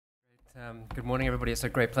Good morning, everybody. It's a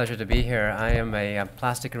great pleasure to be here. I am a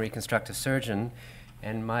plastic and reconstructive surgeon,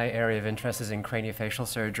 and my area of interest is in craniofacial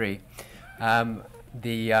surgery.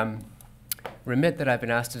 The remit that I've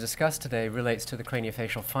been asked to discuss today relates to the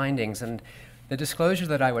craniofacial findings, and the disclosure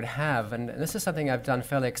that I would have, and this is something I've done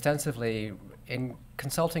fairly extensively in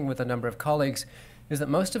consulting with a number of colleagues, is that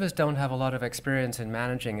most of us don't have a lot of experience in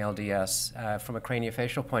managing LDS from a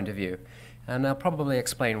craniofacial point of view, and I'll probably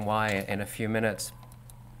explain why in a few minutes.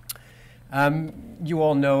 You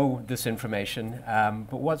all know this information,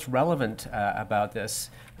 but what's relevant about this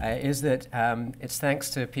is that it's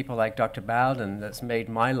thanks to people like Dr. Bowden that's made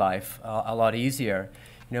my life a lot easier.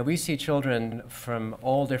 You know, we see children from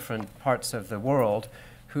all different parts of the world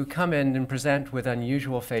who come in and present with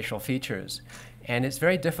unusual facial features. And it's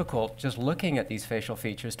very difficult just looking at these facial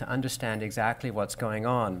features to understand exactly what's going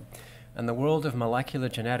on. And the world of molecular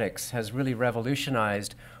genetics has really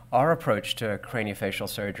revolutionized our approach to craniofacial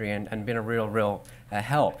surgery and been a real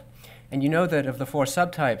help. And you know that of the four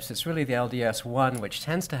subtypes, it's really the LDS1 which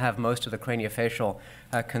tends to have most of the craniofacial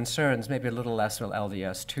concerns, maybe a little less with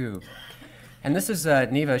LDS2. And this is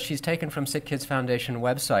Neva. She's taken from Sick Kids Foundation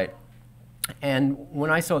website. And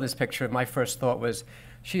when I saw this picture, my first thought was,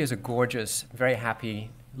 she is a gorgeous, very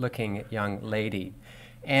happy-looking young lady.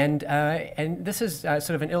 And this is sort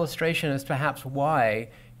of an illustration as perhaps why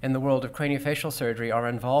in the world of craniofacial surgery, our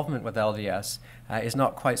involvement with LDS is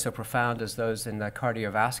not quite so profound as those in the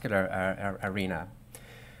cardiovascular arena.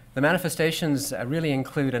 The manifestations really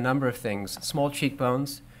include a number of things: small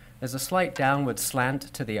cheekbones, there's a slight downward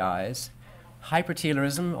slant to the eyes,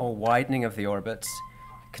 hypertelorism or widening of the orbits,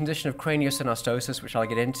 condition of craniosynostosis, which I'll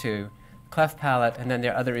get into, cleft palate, and then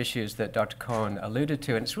there are other issues that Dr. Cohen alluded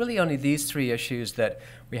to. And it's really only these three issues that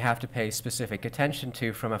we have to pay specific attention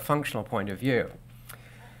to from a functional point of view.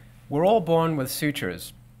 We're all born with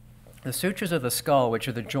sutures. The sutures of the skull, which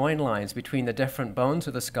are the join lines between the different bones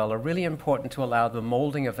of the skull, are really important to allow the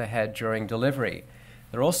molding of the head during delivery.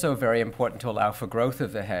 They're also very important to allow for growth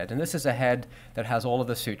of the head. And this is a head that has all of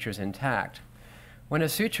the sutures intact. When a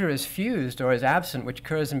suture is fused or is absent, which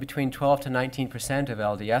occurs in between 12 to 19% of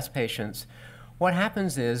LDS patients, what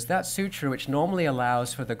happens is that suture, which normally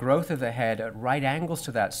allows for the growth of the head at right angles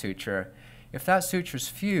to that suture, if that suture is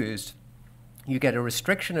fused, you get a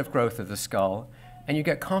restriction of growth of the skull, and you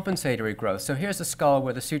get compensatory growth. So here's a skull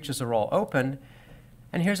where the sutures are all open,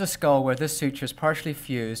 and here's a skull where this suture is partially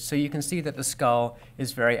fused, so you can see that the skull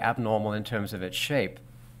is very abnormal in terms of its shape.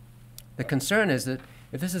 The concern is that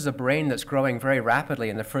if this is a brain that's growing very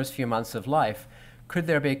rapidly in the first few months of life, could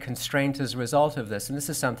there be constraint as a result of this? And this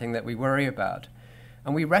is something that we worry about.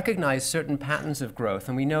 And we recognize certain patterns of growth,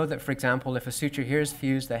 and we know that, for example, if a suture here is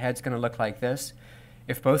fused, the head's going to look like this.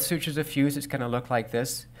 If both sutures are fused, it's going to look like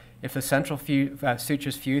this. If the central suture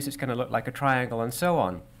is fused, it's going to look like a triangle, and so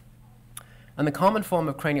on. And the common form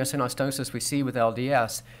of craniosynostosis we see with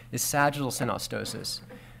LDS is sagittal synostosis.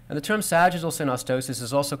 And the term sagittal synostosis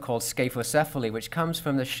is also called scaphocephaly, which comes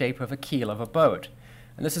from the shape of a keel of a boat.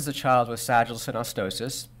 And this is a child with sagittal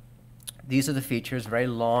synostosis. These are the features: very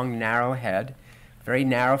long, narrow head, very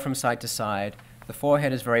narrow from side to side. The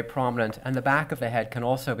forehead is very prominent, and the back of the head can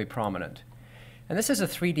also be prominent. And this is a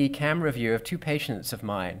 3D camera view of two patients of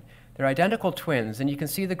mine. They're identical twins, and you can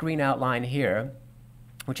see the green outline here,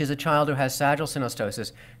 which is a child who has sagittal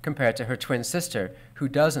synostosis compared to her twin sister, who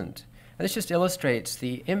doesn't. And this just illustrates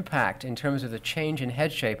the impact in terms of the change in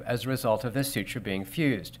head shape as a result of this suture being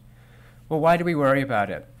fused. Well, why do we worry about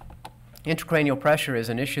it? Intracranial pressure is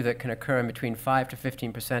an issue that can occur in between 5 to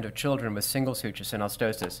 15% of children with single suture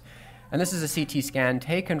synostosis. And this is a CT scan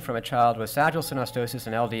taken from a child with sagittal synostosis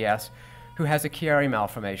and LDS who has a Chiari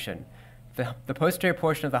malformation. The posterior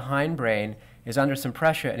portion of the hindbrain is under some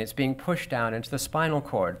pressure, and it's being pushed down into the spinal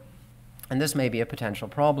cord. And this may be a potential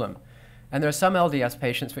problem. And there are some LDS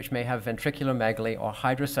patients which may have ventriculomegaly or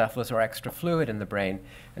hydrocephalus or extra fluid in the brain,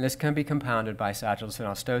 and this can be compounded by sagittal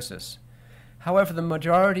synostosis. However, the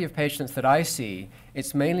majority of patients that I see,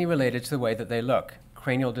 it's mainly related to the way that they look,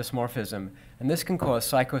 cranial dysmorphism, and this can cause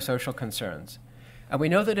psychosocial concerns. And we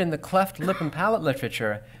know that in the cleft lip and palate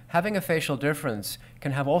literature, having a facial difference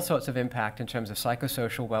can have all sorts of impact in terms of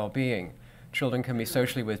psychosocial well-being. Children can be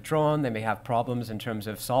socially withdrawn, they may have problems in terms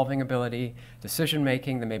of solving ability,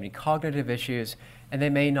 decision-making, there may be cognitive issues, and they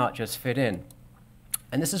may not just fit in.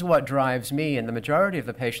 And this is what drives me and the majority of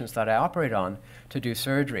the patients that I operate on to do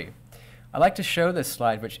surgery. I like to show this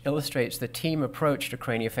slide, which illustrates the team approach to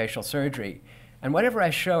craniofacial surgery. And whenever I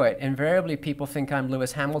show it, invariably people think I'm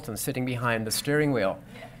Lewis Hamilton sitting behind the steering wheel.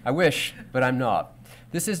 I wish, but I'm not.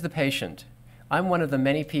 This is the patient. I'm one of the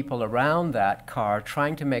many people around that car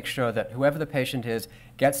trying to make sure that whoever the patient is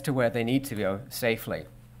gets to where they need to go safely.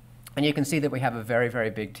 And you can see that we have a very, very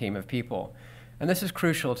big team of people. And this is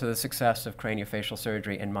crucial to the success of craniofacial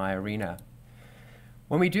surgery in my arena.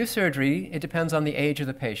 When we do surgery, it depends on the age of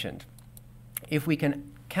the patient. If we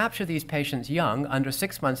can capture these patients young, under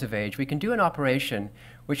 6 months of age, we can do an operation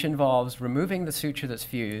which involves removing the suture that's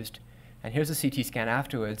fused, and here's a CT scan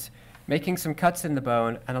afterwards, making some cuts in the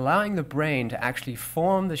bone and allowing the brain to actually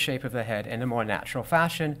form the shape of the head in a more natural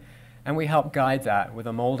fashion, and we help guide that with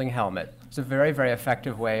a molding helmet. It's a very, very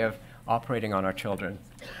effective way of operating on our children.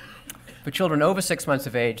 For children over 6 months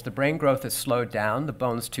of age, the brain growth is slowed down, the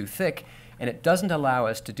bone's too thick, and it doesn't allow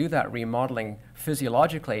us to do that remodeling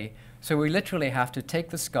physiologically, so we literally have to take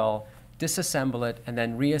the skull, disassemble it, and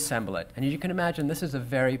then reassemble it. And as you can imagine, this is a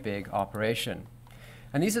very big operation.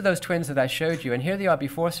 And these are those twins that I showed you, and here they are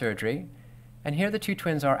before surgery, and here the two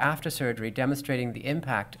twins are after surgery, demonstrating the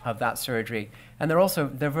impact of that surgery. And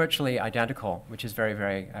they're virtually identical, which is very,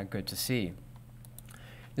 very good to see.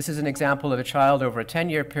 This is an example of a child over a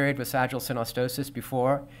 10-year period with sagittal synostosis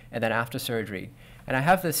before and then after surgery. And I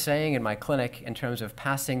have this saying in my clinic in terms of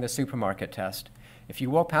passing the supermarket test. If you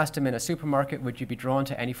walk past him in a supermarket, would you be drawn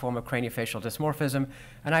to any form of craniofacial dysmorphism?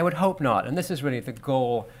 And I would hope not, and this is really the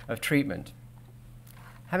goal of treatment.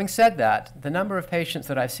 Having said that, the number of patients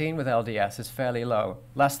that I've seen with LDS is fairly low,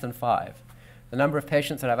 less than 5. The number of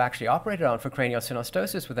patients that I've actually operated on for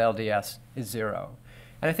craniosynostosis with LDS is 0.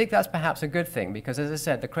 And I think that's perhaps a good thing because, as I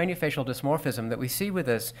said, the craniofacial dysmorphism that we see with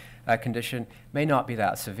this condition may not be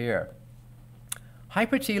that severe.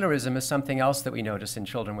 Hypertelorism is something else that we notice in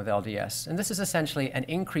children with LDS, and this is essentially an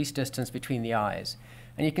increased distance between the eyes.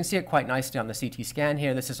 And you can see it quite nicely on the CT scan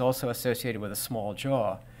here. This is also associated with a small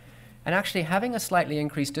jaw. And actually, having a slightly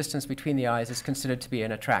increased distance between the eyes is considered to be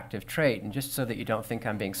an attractive trait. And just so that you don't think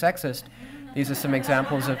I'm being sexist, these are some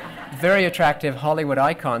examples of very attractive Hollywood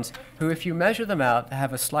icons who, if you measure them out,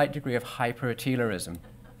 have a slight degree of hypertelorism.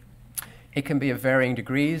 It can be of varying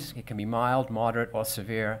degrees. It can be mild, moderate, or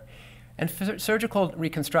severe. And surgical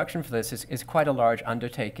reconstruction for this is quite a large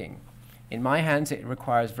undertaking. In my hands, it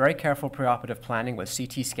requires very careful preoperative planning with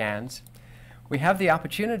CT scans. We have the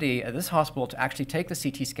opportunity at this hospital to actually take the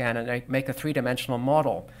CT scan and make a three-dimensional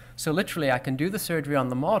model. So literally, I can do the surgery on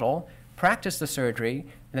the model, practice the surgery,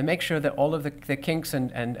 and then make sure that all of the kinks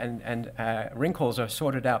and wrinkles are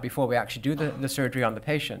sorted out before we actually do the surgery on the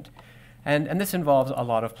patient. And this involves a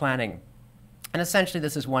lot of planning. And essentially,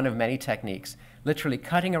 this is one of many techniques, literally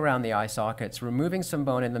cutting around the eye sockets, removing some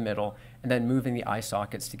bone in the middle, and then moving the eye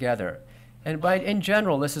sockets together. And in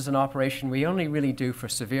general, this is an operation we only really do for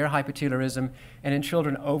severe hypertelorism and in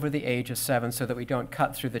children over the age of 7 so that we don't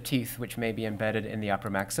cut through the teeth which may be embedded in the upper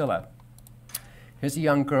maxilla. Here's a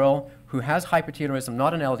young girl who has hypertelorism,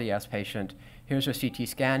 not an LDS patient. Here's her CT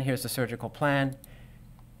scan. Here's the surgical plan.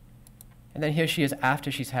 And then here she is after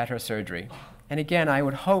she's had her surgery. And again, I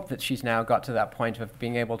would hope that she's now got to that point of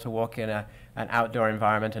being able to walk in an outdoor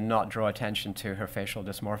environment and not draw attention to her facial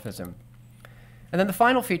dysmorphism. And then the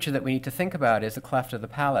final feature that we need to think about is the cleft of the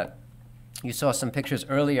palate. You saw some pictures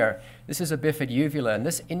earlier. This is a bifid uvula, and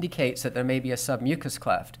this indicates that there may be a submucous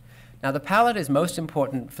cleft. Now, the palate is most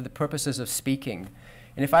important for the purposes of speaking.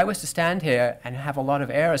 And if I was to stand here and have a lot of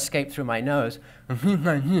air escape through my nose, but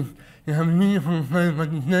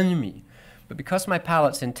because my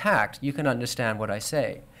palate's intact, you can understand what I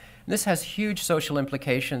say. And this has huge social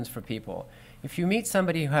implications for people. If you meet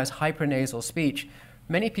somebody who has hypernasal speech,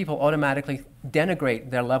 many people automatically denigrate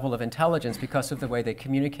their level of intelligence because of the way they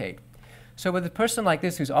communicate. So with a person like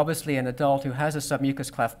this, who's obviously an adult who has a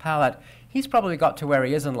submucous cleft palate, he's probably got to where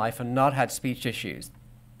he is in life and not had speech issues.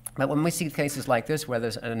 But when we see cases like this where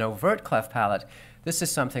there's an overt cleft palate, this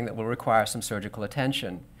is something that will require some surgical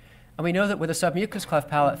attention. And we know that with a submucous cleft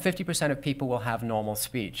palate, 50% of people will have normal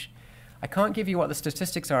speech. I can't give you what the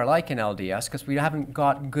statistics are like in LDS because we haven't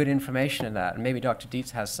got good information in that, and maybe Dr.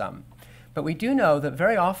 Dietz has some. But we do know that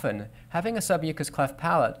very often having a submucous cleft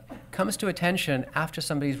palate comes to attention after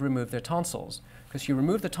somebody's removed their tonsils. Because you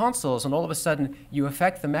remove the tonsils and all of a sudden you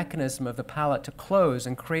affect the mechanism of the palate to close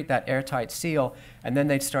and create that airtight seal, and then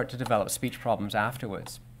they'd start to develop speech problems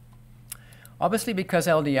afterwards. Obviously, because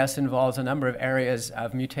LDS involves a number of areas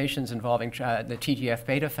of mutations involving the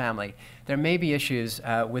TGF-beta family, there may be issues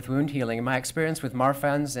with wound healing. In my experience with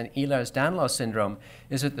Marfan's and Ehlers-Danlos syndrome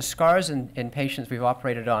is that the scars in patients we've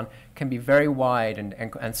operated on can be very wide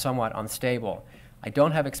and somewhat unstable. I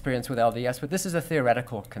don't have experience with LDS, but this is a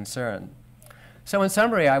theoretical concern. So in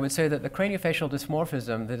summary, I would say that the craniofacial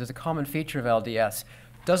dysmorphism that is a common feature of LDS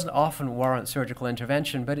doesn't often warrant surgical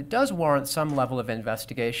intervention, but it does warrant some level of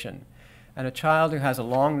investigation. And a child who has a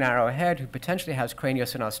long, narrow head, who potentially has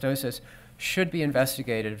craniosynostosis, should be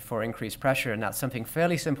investigated for increased pressure, and that's something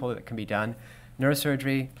fairly simple that can be done.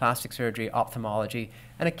 neurosurgery, plastic surgery, ophthalmology,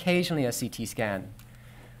 and occasionally a CT scan.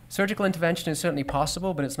 Surgical intervention is certainly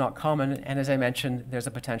possible, but it's not common, and as I mentioned, there's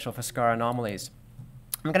a potential for scar anomalies.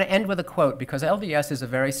 I'm going to end with a quote because LDS is a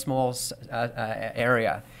very small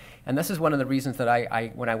area. And this is one of the reasons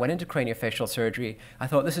that when I went into craniofacial surgery, I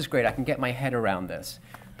thought, this is great, I can get my head around this.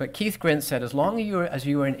 But Keith Grint said, as long as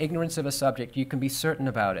you are in ignorance of a subject, you can be certain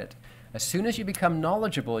about it. As soon as you become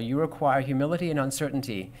knowledgeable, you require humility and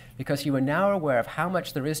uncertainty, because you are now aware of how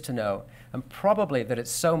much there is to know, and probably that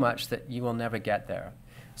it's so much that you will never get there.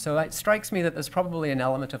 So it strikes me that there's probably an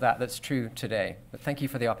element of that that's true today. But thank you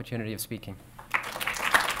for the opportunity of speaking.